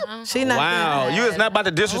okay. She not. Wow, you is not about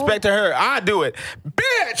to disrespect to her. I do it,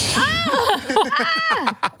 bitch.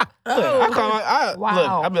 I call her. Wow. Look,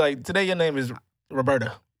 I'll be like, today your name is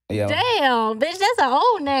Roberta. Yeah. Damn, bitch, that's an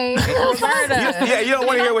old name. Yeah, you don't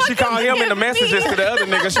want to hear what she called him in the messages to the other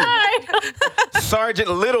nigga. Sergeant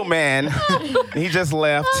Little Man. He just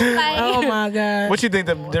left. Oh my God. What you think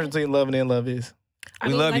the difference between love and in love is?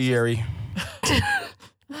 We love you, Yuri.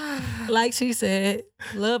 Like she said,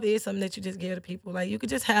 love is something that you just give to people. Like you could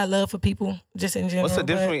just have love for people just in general. What's the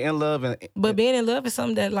difference but- between in love and? But being in love is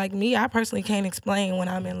something that, like me, I personally can't explain when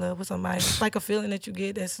I'm in love with somebody. It's like a feeling that you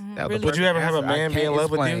get that's That was really. the Would you ever have a Answer, I man be in can't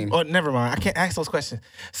love with explain. you? Oh, never mind. I can't ask those questions.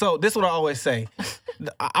 So this is what I always say.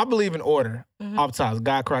 I believe in order. Oftentimes,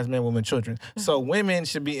 God, Christ, man, woman, children. So women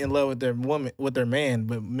should be in love with their woman, with their man,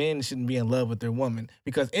 but men shouldn't be in love with their woman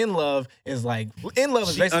because in love is She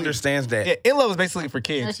basically understands that. Yeah, in love is basically for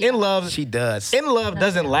kids. she In love, She does. in love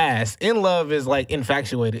doesn't last. In love is like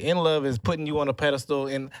infatuated. In love is putting you on a pedestal.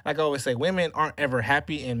 And like I always say, women aren't ever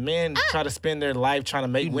happy, and men try to spend their life trying to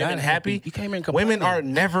make You women not happy. happy. You came in Women complaining. are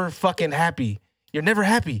never fucking happy. You're never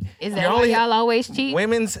happy. Is You're that why only- y'all always cheat?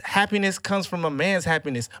 Women's happiness comes from a man's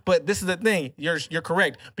happiness. But this is the thing. You're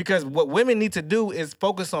correct. Because what women need to do is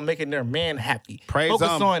focus on making their man happy. Praise focus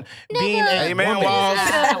them. on being a Amen, woman. Walls.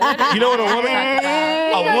 You know what a woman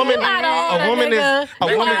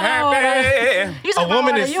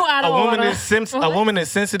a woman is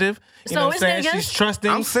sensitive. You know what I'm saying? She's trusting.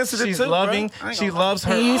 I'm sensitive She's too, bro. loving. I ain't She gonna loves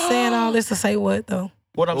her. And you saying all this to say what though?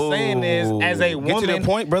 What I'm saying is, as a woman, Get to the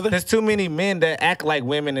point, brother. there's too many men that act like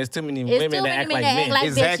women. There's too many It's women too that many act men like that men. act like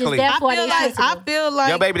Exactly. bitches. Therefore, I feel like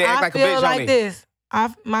Your baby, they act like a bitch, feel like don't this.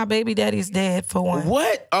 My baby daddy's dead for one.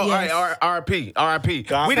 What? Oh, Yes. all right, R.I.P. R.I.P.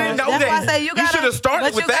 God We didn't know That's that. why I say you should have started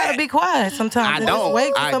but with you that. gotta be quiet sometimes. I and don't. just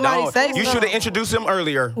wait till I somebody don't. say You should something. have introduced him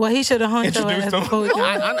earlier. Well, he should have hunched your Introduced ass him. before you.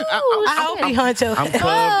 I hope he hunched your I'm ass.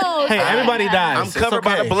 covered. Hey, everybody dies. I'm It's covered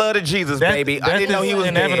by okay. the blood of Jesus, baby. I That's didn't know he was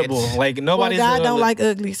inevitable. dead. Like Well, nobody's. God gonna don't live- like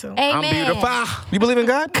ugly, so. Amen. I'm beautiful. You believe in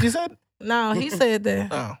God? You said. No, he said that.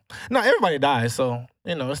 Oh, no. Everybody dies, so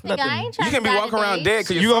it's Nigga, nothing. I ain't You trying can to be die walking around today. dead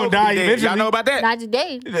because You you're gonna die dead. eventually. Y'all know about that? Not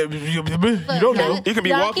today. You don't know. You can be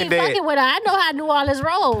Y'all walking keep dead. fucking with her. I know how to do all this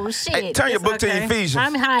roles. Shit. Hey, turn your book to okay. Ephesians.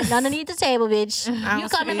 I'm hiding underneath the table, bitch. You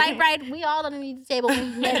don't coming speak. like right? We all underneath the table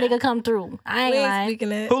when that nigga come through. I ain't We ain't lying. speaking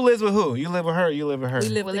that. Who lives with who? You live with her. Or you live with her. We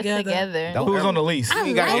live We live together. together. Don't Who's ever- on the lease? You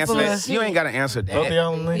ain't got to like answer us. that. You ain't got to answer Both of that.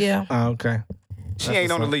 y'all on the lease. Yeah. Oh, okay. She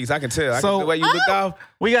ain't on the lease. I can tell. So- The way you looked off.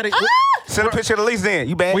 We gotta. Send a picture of the lease then.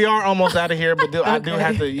 You bad? We are almost out of here, but I do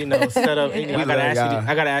have to, set up. We I gotta love ask you. y'all.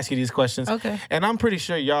 I gotta ask you these questions. Okay. And I'm pretty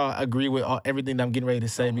sure y'all agree with everything that I'm getting ready to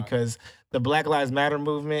say because the Black Lives Matter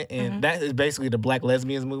movement and that is basically the Black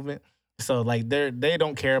lesbians movement. So like they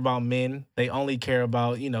don't care about men. They only care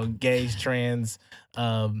about gays, trans,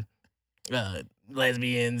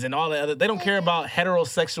 lesbians, and all the other. They don't care about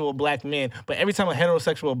heterosexual black men. But every time a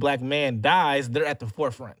heterosexual black man dies, they're at the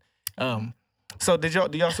forefront. So do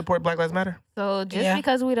y'all support Black Lives Matter? So just Yeah.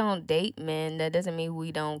 because we don't date men, that doesn't mean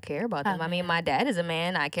we don't care about them. I mean, my dad is a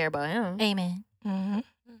man. I care about him. Amen. Mm-hmm.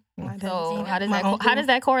 So how does My how does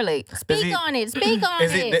that correlate? Speak he- on it. Speak on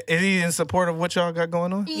Is it. he in support of what y'all got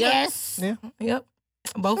going on? Yes. Yeah. Yep.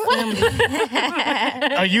 Both families.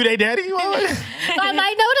 Are you they daddy? I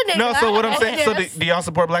might know the nigga. No, so what I'm I saying, so guess. do y'all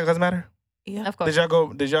support Black Lives Matter? Yeah. Of course.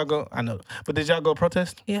 Did y'all go, I know, but did y'all go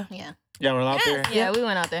protest? Yeah. Y'all were out there? Yeah, we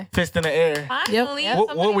went out there. Fist in the air. Finally,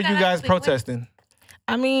 What were you guys protesting?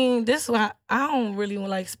 I mean, this is why I don't really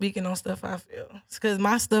like speaking on stuff I feel. It's because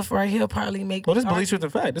my stuff right here probably make Well, me this belief, argue. truth,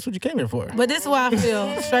 and fact. That's what you came here for. But this is what I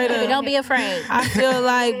feel. Straight But up. don't be afraid. I feel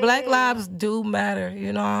like Black lives do matter.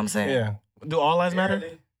 You know what I'm saying? Yeah. Do all lives matter?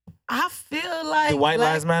 I feel like Do white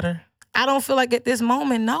Black- lives matter? I don't feel like at this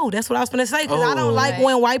moment, no. That's what I was gonna say. Because I Oh. don't like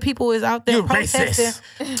when white people is out there You protesting.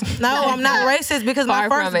 racist. No, I'm not racist because my Far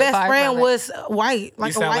from first it, best far friend from it. was white. Like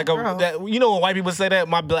You sound a white like girl. that. You know when white people say that?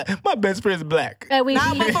 My best friend is black. Hey, we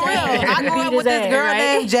Nah, beat but his for real, ass. I grew up Beat with his this ass, girl right?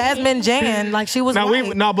 named Jasmine Jan. Like she was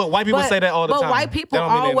white. But white people say that all the time. But white people That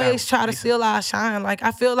don't mean they always not try to steal our shine. Like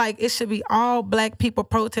I feel like it should be all black people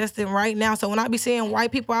protesting right now. So when I be seeing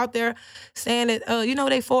white people out there saying that,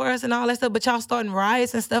 they for us and all that stuff, but y'all starting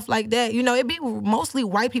riots and stuff like that, it be mostly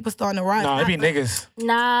white people starting to riot. No, it be niggas.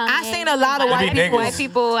 Nah, I man. seen a lot of It be white people. niggas. White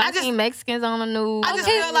people. I just- seen Mexicans on the news. I just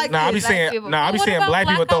feel like Nah, I be this. saying, people. I be What seeing about black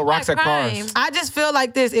people black throw on rocks black at crime? cars. I just feel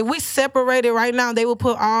like this. If we separated right now, they would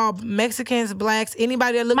put all Mexicans, blacks,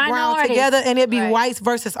 anybody that look brown Minorities. together, and it'd be Right. whites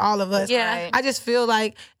versus all of us. Yeah. Right. I just feel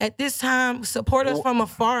like at this time, support us from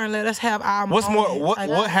afar and let us have our. What's more? moment. Like,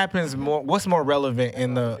 What happens more? What's more relevant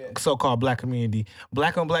in the so-called black community?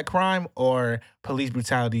 Black on black crime or police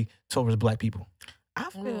brutality towards black people? I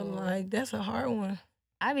feel like that's a hard one.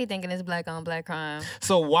 I be thinking it's black on black crime.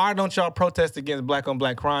 So why don't y'all protest against black on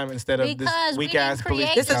black crime instead of Because this we weak ass didn't police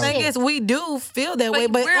create This the brutality? thing is, we do feel that way,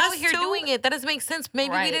 but we're us out here too, doing it. That doesn't make sense.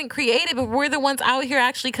 Maybe Right. we didn't create it, but we're the ones out here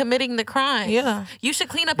actually committing the crime. Yeah. You should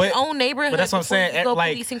clean up But- your own neighborhood. But that's what I'm before saying. You go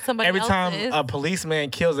Like policing somebody every time else's. a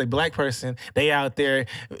policeman kills a black person, they out there.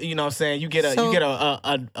 You know what I'm saying? You get a So-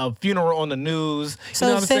 a funeral on the news. So you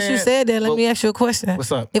know what I'm since saying? you said that, let Well, me ask you a question.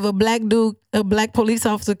 What's up? If a black police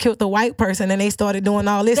officer killed a white person and they started doing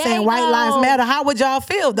all this They saying white gon- lives matter, how would y'all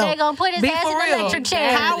feel though? They gonna put his Be ass for in the real. electric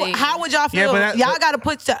chair. How would y'all Yeah, feel? but Y'all got to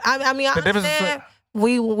put. I The difference understand.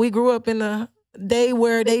 We grew up in a day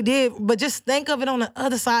where they did, but just think of it on the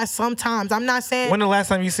other side. Sometimes I'm not saying. When the last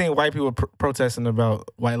time you seen white people protesting about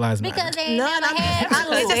white lives matter? Because they None. never had It's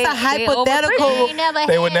to. just a They hypothetical. They never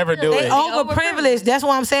They would had never to. do They it. overprivileged. That's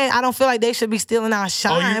what I'm saying. I don't feel like they should be stealing our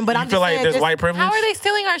shine. but you I'm feel just like saying, there's just- white privilege? How are they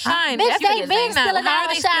stealing our shine? Bitch, That's what they you're been saying now. stealing How our are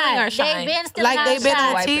they stealing our shine. shine? They been stealing like our they've been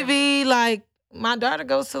shine. on TV, like my daughter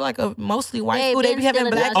goes to like a mostly white They school. They been be having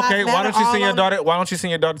still Black adopted. Lives Okay, why Matter don't you all send your on- daughter? Why don't you send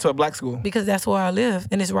your daughter to a black school? Because that's where I live,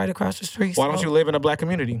 and it's right across the street. Why don't so you live in a black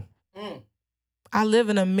community? I live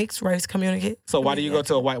in a mixed race community. So why do you go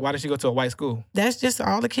to a white? Why does she go to a white school? That's just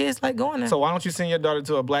all the kids like going there. So why don't you send your daughter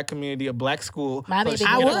to a black community, a black school? My so baby she go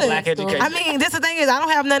can to get a a black black school. education? I mean, this the thing is, I don't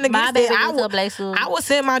have nothing My against it. baby I went to a would, black school. I would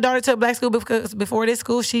send my daughter to a black school because before this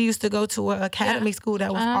school, she used to go to an academy school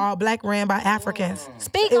that was all black, ran by Africans.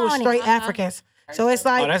 Speak It was on straight it. Africans. So it's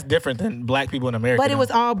like, Oh, that's different than black people in America. but it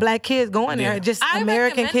was all black kids going there, Yeah. just I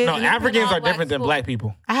American recommend kids. no, you Africans all are black different than school. black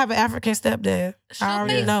people. I have an African stepdad. I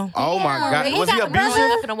already Shoot me. know. Oh my God, He was he got a brother?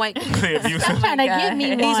 abusive? Up in a white. I'm trying to give me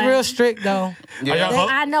one. He's real strict though. Yeah.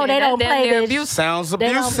 I know they don't play this. Sounds They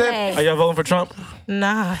don't abusive. play. Are y'all voting for Trump?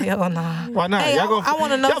 Nah, hell nah. Why not? Hey, y'all I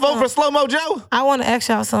want to know. Y'all voting for Slow Mo Joe? I want to ask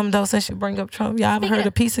y'all something though, since you bring up Trump. Y'all ever heard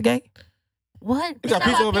of Pizzagate? What? You got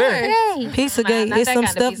pizza over there. Hey. Pizzagate not is that some kind of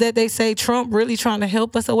stuff pizza. that they say Trump really trying to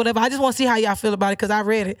help us or whatever. I just want to see how y'all feel about it because I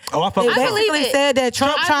read it. Oh, I fuck They with that. believe basically it. said that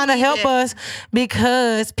Trump I trying to believe help it. us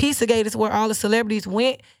because Pizzagate is where all the celebrities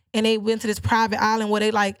went and they went to this private island where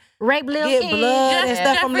they like Rape little get kids. blood and Yeah.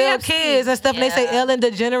 stuff from Jeffrey little Epstein. kids and stuff. And they say Yeah. Ellen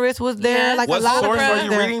DeGeneres was there. Yes. Like What a lot of source girls are you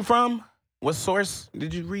there. reading from? What source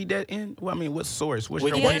did you read that in? Well, I mean, what source? What's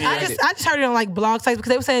your Wikipedia. website? I just heard it on like blog sites because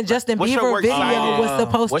they were saying Justin What's your Bieber work video cited? was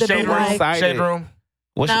supposed What's to be your work like. cited? Shade Room.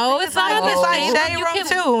 What's No, it's not. It's like You Shade Room can-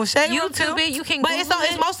 too. Shade Room YouTube too. it. You can But it's Google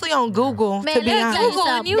it. mostly on Google, Man, to be let me tell you honest. Google and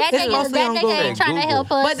something. you- That It's thing mostly on ain't Google. trying to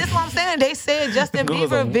help us. But this is what I'm saying. They said Justin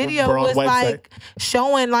Google's a Bieber video broad was website. like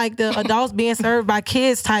showing like the adults being served by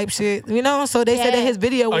kids type shit, you know? So they said that Yeah. his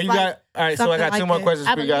video Oh, was you like got all right. So I something got two like more that. questions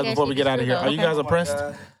I for you believe guys that before we shit get is out of true, here. Are you though. guys oppressed?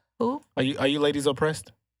 Who? Are you ladies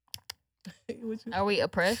oppressed? Are we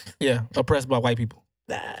oppressed? Yeah, oppressed by white people.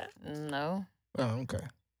 No. Oh, okay.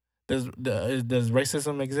 Does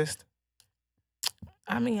racism exist?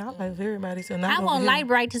 I mean, I like everybody, so not I over want here. Light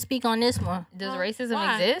Bright to speak on this one. Does racism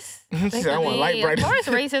Why? exist? She said, I want light Yeah, bright. Of course,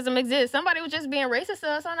 racism exists. Somebody was just being racist to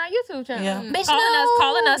us on our YouTube channel. Yeah. Bitch,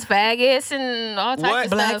 Calling no. us faggots and all types What?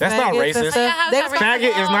 of Black stuff. That's not faggots and racist. stuff. They was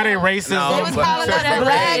Faggot is not a racism. No, They was but- calling us Whatever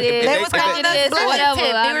black. it is. They was calling us Prejudice, black. whatever.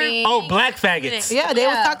 I They were- mean, Oh, black faggots. Yeah, they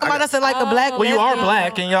was Yeah. talking about us in like a black. Well, you are lesbian.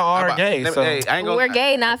 black and y'all are gay. So Hey, I ain't gonna, we're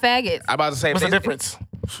gay, not faggots. I about to say what's the they- difference?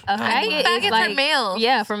 A faggot Faggots is like are males.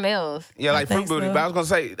 Yeah, for males. Yeah, like fruit think booty. so. But I was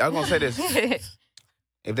gonna say this.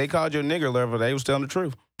 If they called you a nigger lover, they was telling the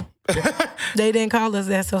truth. They didn't call us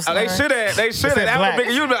that, so Oh, sorry. they should have. They should have. said That black. would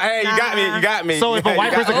be, you know, hey, you got me. You got me. So if a Yeah, white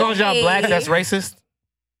you got person me. calls y'all black, that's racist.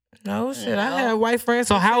 No shit. I had white friends.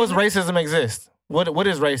 So who how said does that. racism exist? What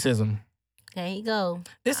is racism? There you go.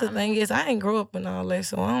 This the thing is, I ain't grow up in all that,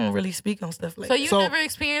 so I don't really speak on stuff like So that. you So- never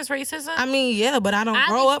experienced racism? I mean, yeah, but I don't I've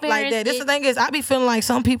grow up like that. experienced This the it. thing is, I be feeling like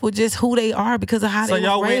some people just who they are because of how So they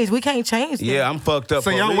y'all was went- raised. We can't change them. Yeah, I'm fucked up.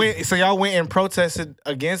 So for a y'all reason. went and protested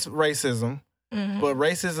against racism, but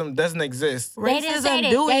racism doesn't exist. They didn't say Racism that.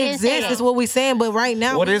 do They didn't say exist, that. is what we saying. But right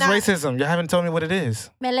now, What we is not- racism? Y'all haven't told me what it is.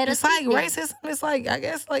 Man, let us It's like speak then. racism. It's like, I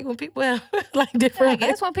guess, like when people have like I different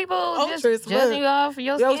guess when people just Cultures, judging look. you off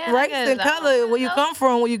your your skin, I race guess. and I don't color, where you know. come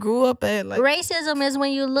from, where you grew up at. Like, Racism is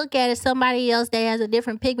when you look at somebody else that has a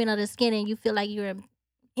different pigment of the skin and you feel like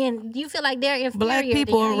you feel like they're inferior. black to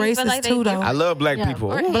people you. are You feel racist like they too, though. different. I love black Yeah.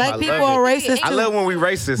 people. Ooh, Black I people love are it. racist I too. love when we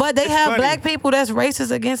racist. But they It's have funny. black people that's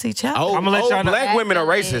racist against each other. Oh, I'ma let y'all know- black women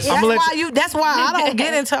are Exactly. racist. I'ma That's let why That's why I don't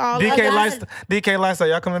get into all that. DK Lifestyle,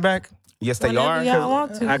 y'all coming back? Yes, they Whenever are. y'all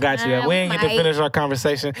want to. I got you. We ain't get to might. finish our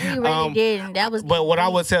conversation. We really didn't. That was. But what I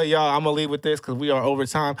would tell y'all, I'm gonna leave with this because we are over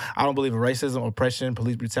time. I don't believe in racism, oppression,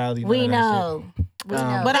 police brutality. We none of that know. We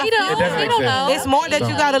know. But I We feel don't. It doesn't We don't exist. know. it's more that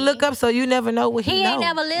you got to look up so you never know what he know. ain't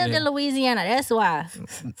never lived in Louisiana. That's why.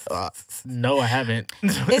 shit. No, I haven't.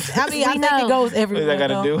 It's, I mean, I We think know. it goes everywhere. I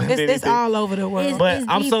gotta though. do with It's anything. all over the world. It's- But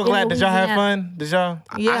I'm so deep in glad. Did y'all have Louisiana. fun? Did y'all?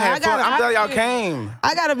 yeah, I had fun. I'm glad y'all came.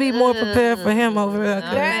 I gotta be more prepared for him over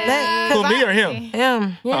there. Who, me or him?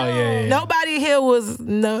 Him. Oh yeah. Nobody here was put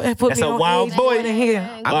That's me a on wild edge boy. more than here.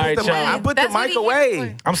 All right, I y'all. put the That's what mic he here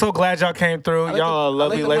away. I'm so glad y'all came through. let Y'all are a the-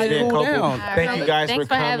 lovely I let the mic lesbian cool couple. down. Thank you guys Thanks for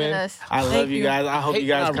for having coming. us. I love you guys. I hope you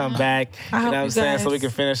guys come back. I You know hope what I'm you saying? So we guys- can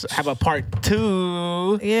finish, have a part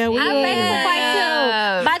 2. Yeah, we I'm ready for Yeah.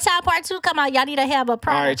 part 2. By the time part 2 come out, y'all need to have a All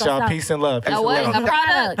product right, or y'all. something. Peace and love. Peace A and what? love. A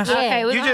product? Yeah. Okay, we You